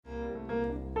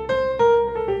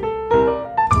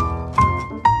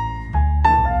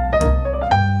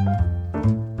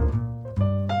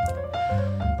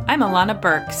Alana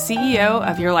Burke, CEO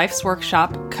of Your Life's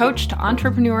Workshop, coach to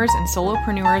entrepreneurs and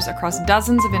solopreneurs across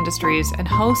dozens of industries, and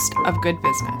host of Good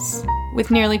Business. With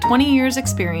nearly 20 years'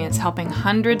 experience helping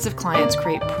hundreds of clients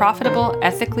create profitable,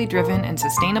 ethically driven, and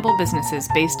sustainable businesses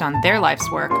based on their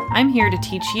life's work, I'm here to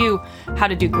teach you how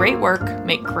to do great work,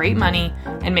 make great money,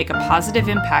 and make a positive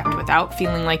impact without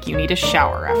feeling like you need a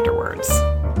shower afterwards.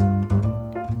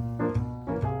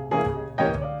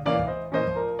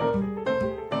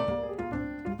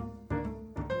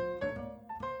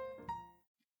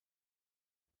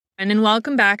 And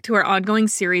welcome back to our ongoing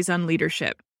series on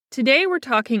leadership. Today we're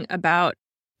talking about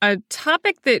a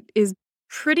topic that is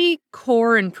pretty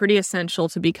core and pretty essential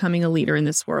to becoming a leader in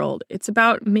this world. It's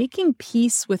about making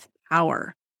peace with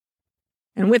power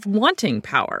and with wanting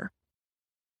power.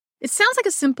 It sounds like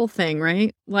a simple thing,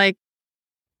 right? Like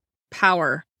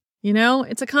power,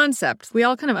 it's a concept. We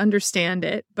all kind of understand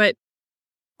it, but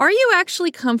are you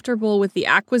actually comfortable with the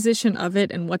acquisition of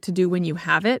it and what to do when you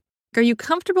have it? Are you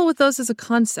comfortable with those as a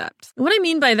concept? And what I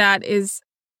mean by that is,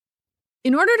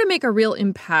 in order to make a real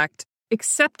impact,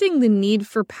 accepting the need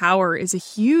for power is a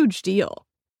huge deal.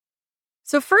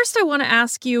 So first, I want to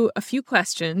ask you a few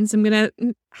questions. I'm going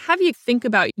to have you think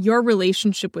about your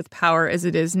relationship with power as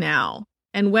it is now,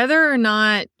 and whether or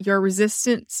not your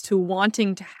resistance to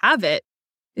wanting to have it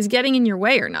is getting in your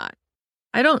way or not.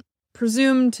 I don't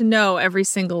presume to know every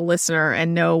single listener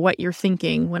and know what you're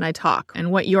thinking when I talk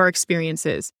and what your experience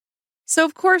is. So,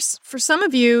 of course, for some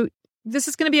of you, this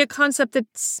is going to be a concept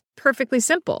that's perfectly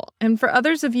simple. And for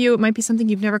others of you, it might be something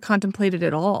you've never contemplated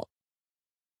at all.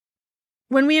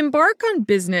 When we embark on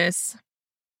business,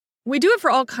 we do it for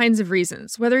all kinds of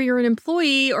reasons. Whether you're an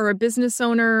employee or a business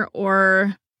owner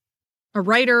or a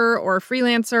writer or a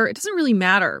freelancer, it doesn't really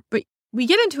matter. But we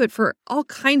get into it for all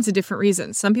kinds of different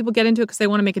reasons. Some people get into it because they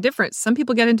want to make a difference. Some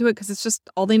people get into it because it's just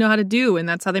all they know how to do, and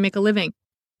that's how they make a living.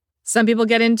 Some people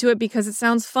get into it because it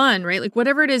sounds fun, right? Like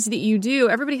whatever it is that you do,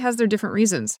 everybody has their different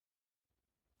reasons.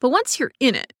 But once you're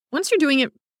in it, once you're doing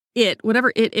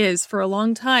whatever it is for a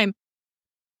long time,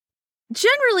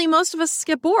 generally most of us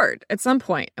get bored at some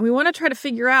point, and we want to try to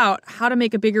figure out how to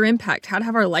make a bigger impact, how to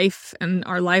have our life and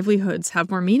our livelihoods have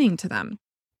more meaning to them.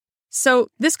 So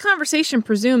this conversation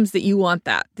presumes that you want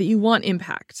that you want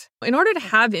impact. In order to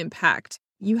have impact,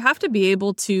 you have to be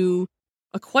able to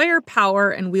acquire power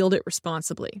and wield it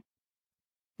responsibly.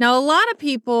 Now, a lot of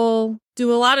people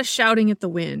do a lot of shouting at the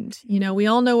wind. We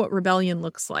all know what rebellion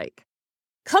looks like.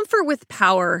 Comfort with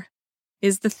power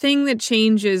is the thing that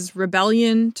changes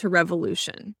rebellion to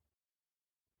revolution.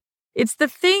 It's the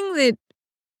thing that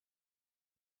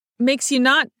makes you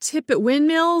not tip at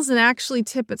windmills and actually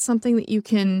tip at something that you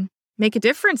can make a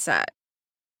difference at.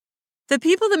 The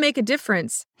people that make a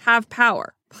difference have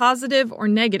power, positive or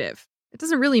negative. It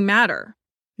doesn't really matter.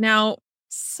 Now,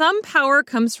 some power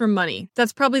comes from money.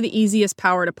 That's probably the easiest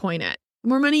power to point at. The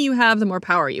more money you have, the more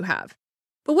power you have.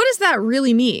 But what does that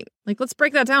really mean? Let's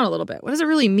break that down a little bit. What does it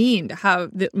really mean to have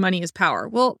that money is power?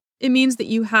 Well, it means that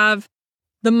you have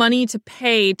the money to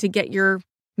pay to get your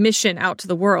mission out to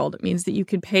the world. It means that you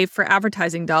can pay for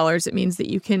advertising dollars. It means that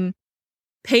you can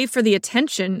pay for the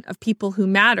attention of people who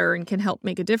matter and can help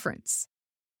make a difference.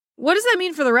 What does that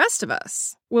mean for the rest of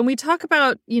us? When we talk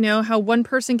about, how one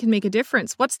person can make a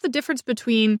difference, what's the difference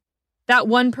between that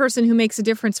one person who makes a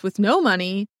difference with no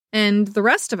money and the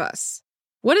rest of us?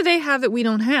 What do they have that we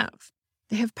don't have?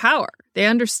 They have power. They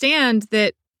understand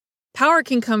that power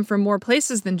can come from more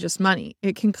places than just money.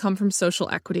 It can come from social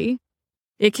equity.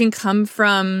 It can come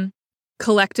from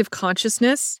collective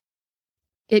consciousness.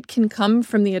 It can come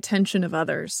from the attention of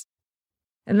others.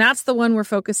 And that's the one we're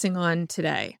focusing on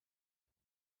today.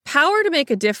 Power to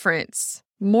make a difference,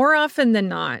 more often than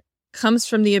not, comes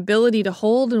from the ability to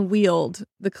hold and wield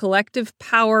the collective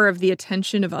power of the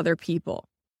attention of other people.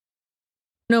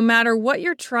 No matter what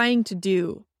you're trying to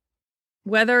do,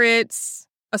 whether it's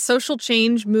a social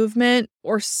change movement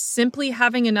or simply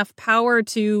having enough power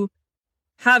to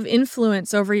have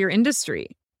influence over your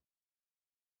industry,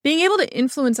 being able to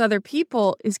influence other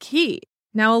people is key.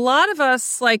 Now, a lot of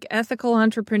us, like ethical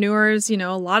entrepreneurs, a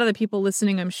lot of the people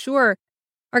listening, I'm sure,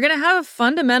 are going to have a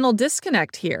fundamental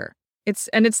disconnect here. It's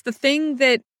the thing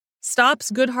that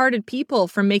stops good-hearted people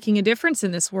from making a difference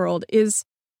in this world is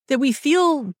that we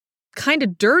feel kind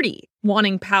of dirty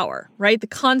wanting power, right? The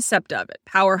concept of it,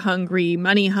 power hungry,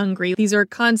 money hungry. These are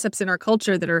concepts in our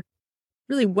culture that are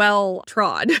really well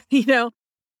trod,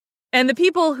 And the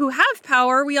people who have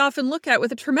power, we often look at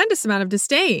with a tremendous amount of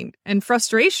disdain and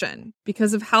frustration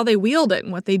because of how they wield it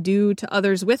and what they do to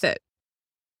others with it.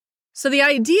 So the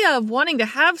idea of wanting to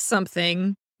have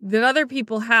something that other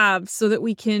people have so that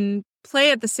we can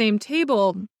play at the same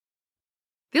table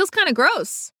feels kind of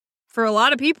gross. for a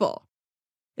lot of people.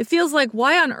 It feels like,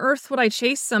 why on earth would I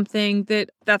chase something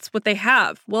that's what they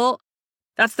have? Well,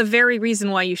 that's the very reason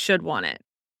why you should want it.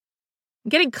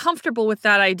 Getting comfortable with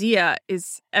that idea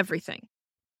is everything.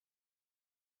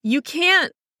 You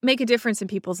can't make a difference in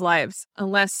people's lives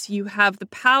unless you have the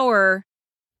power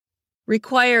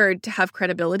required to have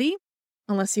credibility,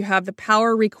 unless you have the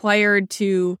power required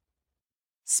to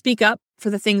speak up for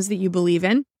the things that you believe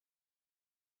in,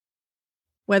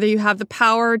 whether you have the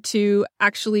power to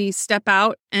actually step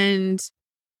out and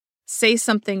say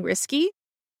something risky.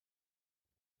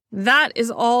 That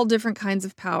is all different kinds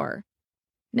of power.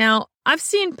 Now, I've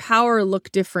seen power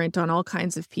look different on all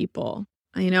kinds of people.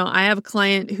 I have a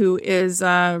client who is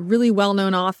a really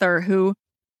well-known author who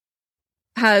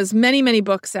has many, many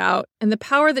books out, and the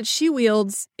power that she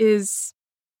wields is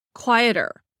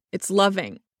quieter. It's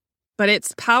loving, but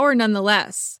it's power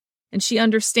nonetheless, and she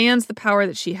understands the power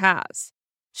that she has.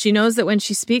 She knows that when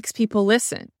she speaks, people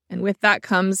listen, and with that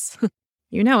comes,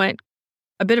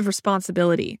 a bit of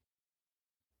responsibility.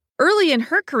 Early in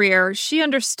her career, she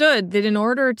understood that in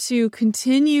order to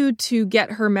continue to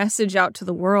get her message out to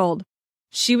the world,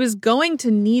 she was going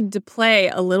to need to play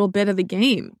a little bit of the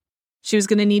game. She was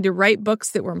going to need to write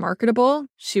books that were marketable.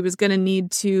 She was going to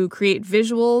need to create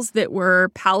visuals that were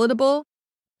palatable.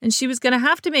 And she was going to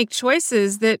have to make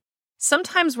choices that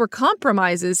sometimes were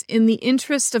compromises in the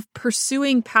interest of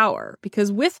pursuing power,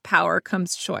 because with power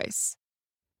comes choice.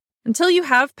 Until you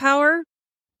have power,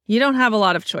 you don't have a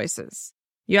lot of choices.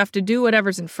 You have to do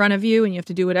whatever's in front of you, and you have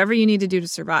to do whatever you need to do to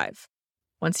survive.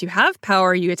 Once you have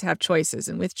power, you get to have choices,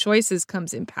 and with choices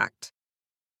comes impact.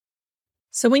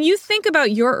 So when you think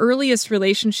about your earliest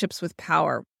relationships with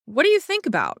power, what do you think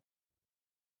about?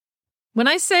 When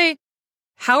I say,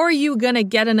 how are you going to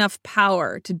get enough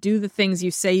power to do the things you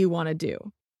say you want to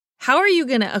do? How are you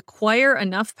going to acquire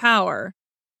enough power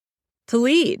to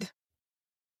lead?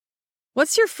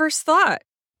 What's your first thought?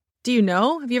 Do you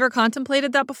know? Have you ever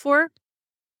contemplated that before?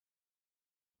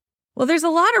 Well, there's a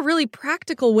lot of really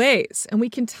practical ways, and we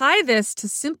can tie this to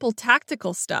simple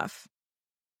tactical stuff.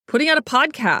 Putting out a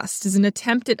podcast is an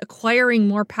attempt at acquiring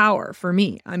more power for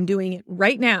me. I'm doing it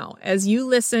right now as you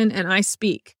listen and I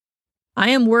speak. I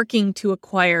am working to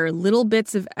acquire little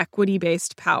bits of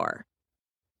equity-based power.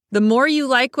 The more you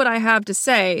like what I have to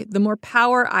say, the more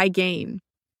power I gain.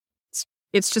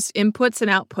 It's just inputs and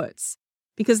outputs,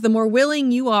 because the more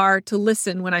willing you are to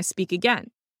listen when I speak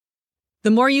again.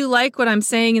 The more you like what I'm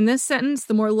saying in this sentence,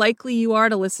 the more likely you are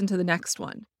to listen to the next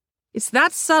one. It's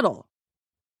that subtle.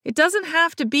 It doesn't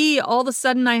have to be all of a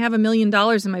sudden I have $1 million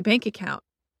in my bank account.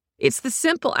 It's the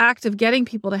simple act of getting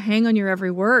people to hang on your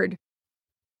every word.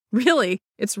 Really,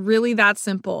 it's really that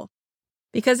simple.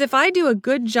 Because if I do a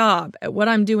good job at what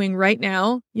I'm doing right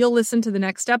now, you'll listen to the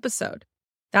next episode.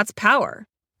 That's power.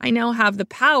 I now have the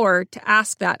power to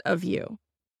ask that of you.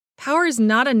 Power is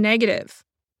not a negative.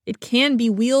 It can be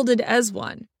wielded as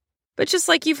one. But just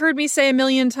like you've heard me say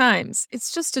 1,000,000 times,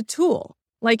 it's just a tool,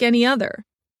 like any other.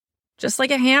 Just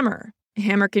like a hammer. A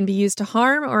hammer can be used to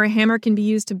harm, or a hammer can be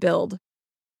used to build.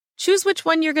 Choose which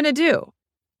one you're going to do.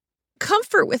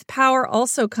 Comfort with power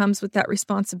also comes with that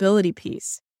responsibility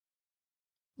piece.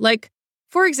 Like,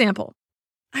 for example,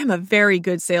 I'm a very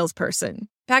good salesperson.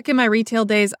 Back in my retail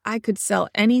days, I could sell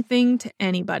anything to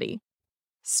anybody.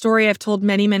 Story I've told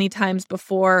many, many times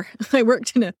before. I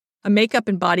worked in a makeup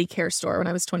and body care store when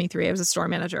I was 23. I was a store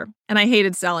manager, and I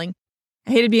hated selling.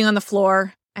 I hated being on the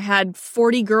floor. I had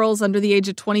 40 girls under the age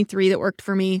of 23 that worked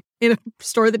for me in a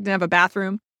store that didn't have a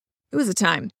bathroom. It was a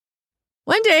time.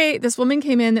 One day, this woman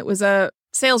came in that was a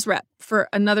sales rep for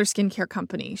another skincare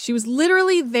company. She was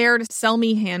literally there to sell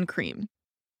me hand cream.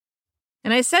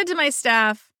 And I said to my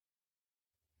staff,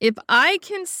 if I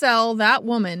can sell that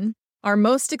woman our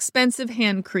most expensive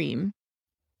hand cream,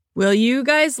 will you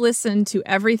guys listen to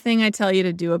everything I tell you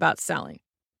to do about selling?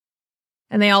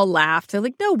 And they all laughed. They're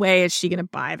like, no way is she going to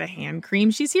buy the hand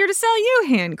cream. She's here to sell you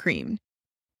hand cream.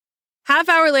 Half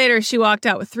hour later, she walked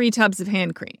out with 3 tubs of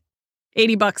hand cream,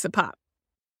 $80 a pop.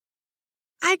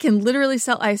 I can literally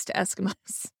sell ice to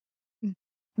Eskimos.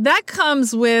 That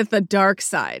comes with a dark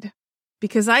side,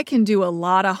 because I can do a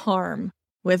lot of harm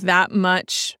with that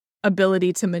much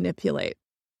ability to manipulate.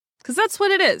 Because that's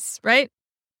what it is, right?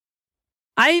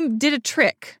 I did a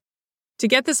trick to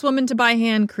get this woman to buy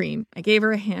hand cream. I gave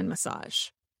her a hand massage.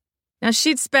 Now,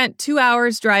 she'd spent 2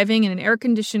 hours driving in an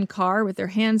air-conditioned car with her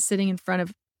hands sitting in front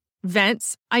of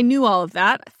vents. I knew all of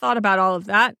that. I thought about all of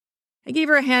that. I gave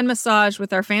her a hand massage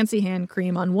with our fancy hand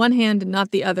cream on one hand and not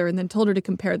the other, and then told her to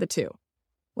compare the two.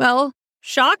 Well,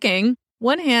 shocking,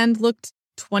 one hand looked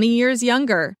 20 years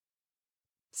younger.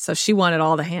 So she wanted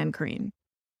all the hand cream.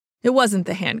 It wasn't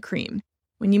the hand cream.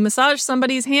 When you massage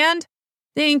somebody's hand,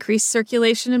 they increase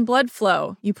circulation and blood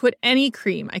flow. You put any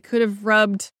cream. I could have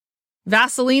rubbed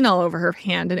Vaseline all over her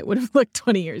hand and it would have looked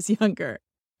 20 years younger.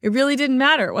 It really didn't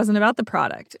matter. It wasn't about the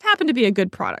product. It happened to be a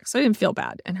good product, so I didn't feel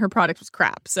bad. And her product was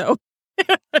crap, so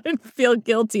I didn't feel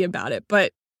guilty about it.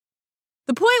 But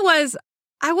the point was,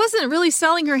 I wasn't really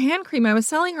selling her hand cream. I was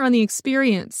selling her on the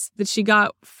experience that she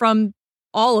got from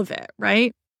all of it,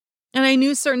 right? And I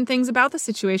knew certain things about the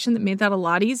situation that made that a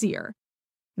lot easier.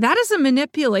 That is a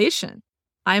manipulation.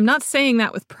 I am not saying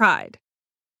that with pride.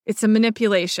 It's a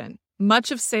manipulation. Much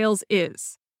of sales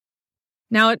is.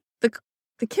 Now,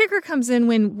 the kicker comes in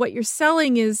when what you're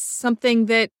selling is something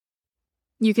that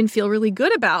you can feel really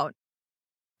good about.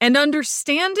 And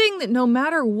understanding that no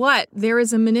matter what, there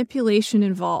is a manipulation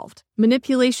involved.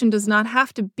 Manipulation does not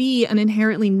have to be an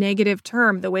inherently negative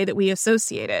term the way that we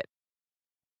associate it.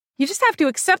 You just have to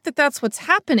accept that that's what's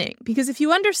happening. Because if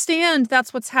you understand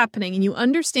that's what's happening and you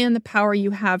understand the power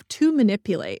you have to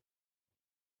manipulate,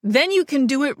 then you can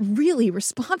do it really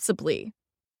responsibly.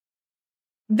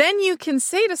 Then you can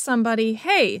say to somebody,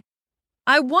 hey,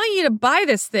 I want you to buy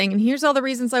this thing, and here's all the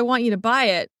reasons I want you to buy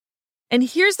it. And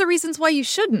here's the reasons why you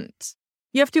shouldn't.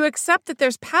 You have to accept that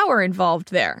there's power involved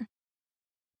there.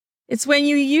 It's when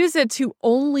you use it to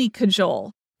only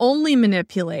cajole, only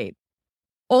manipulate,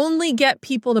 only get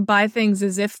people to buy things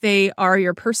as if they are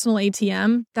your personal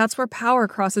ATM. That's where power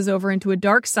crosses over into a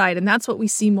dark side, and that's what we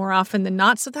see more often than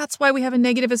not, so that's why we have a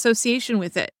negative association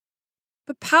with it.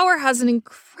 But power has an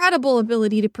incredible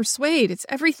ability to persuade. It's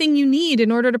everything you need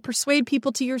in order to persuade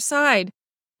people to your side.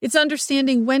 It's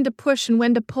understanding when to push and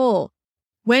when to pull,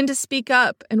 when to speak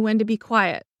up and when to be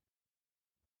quiet.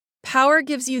 Power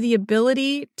gives you the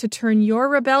ability to turn your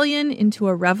rebellion into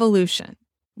a revolution.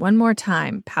 One more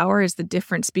time, power is the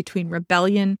difference between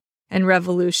rebellion and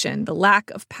revolution. The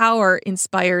lack of power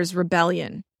inspires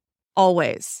rebellion,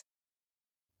 always.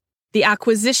 The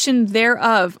acquisition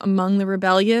thereof among the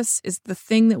rebellious is the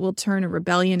thing that will turn a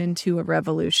rebellion into a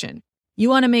revolution. You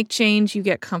want to make change, you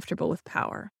get comfortable with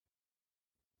power.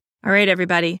 All right,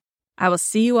 everybody. I will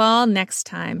see you all next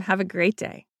time. Have a great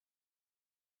day.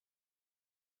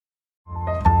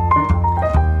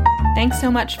 Thanks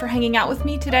so much for hanging out with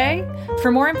me today.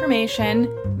 For more information,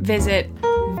 visit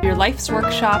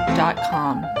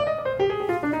yourlifesworkshop.com.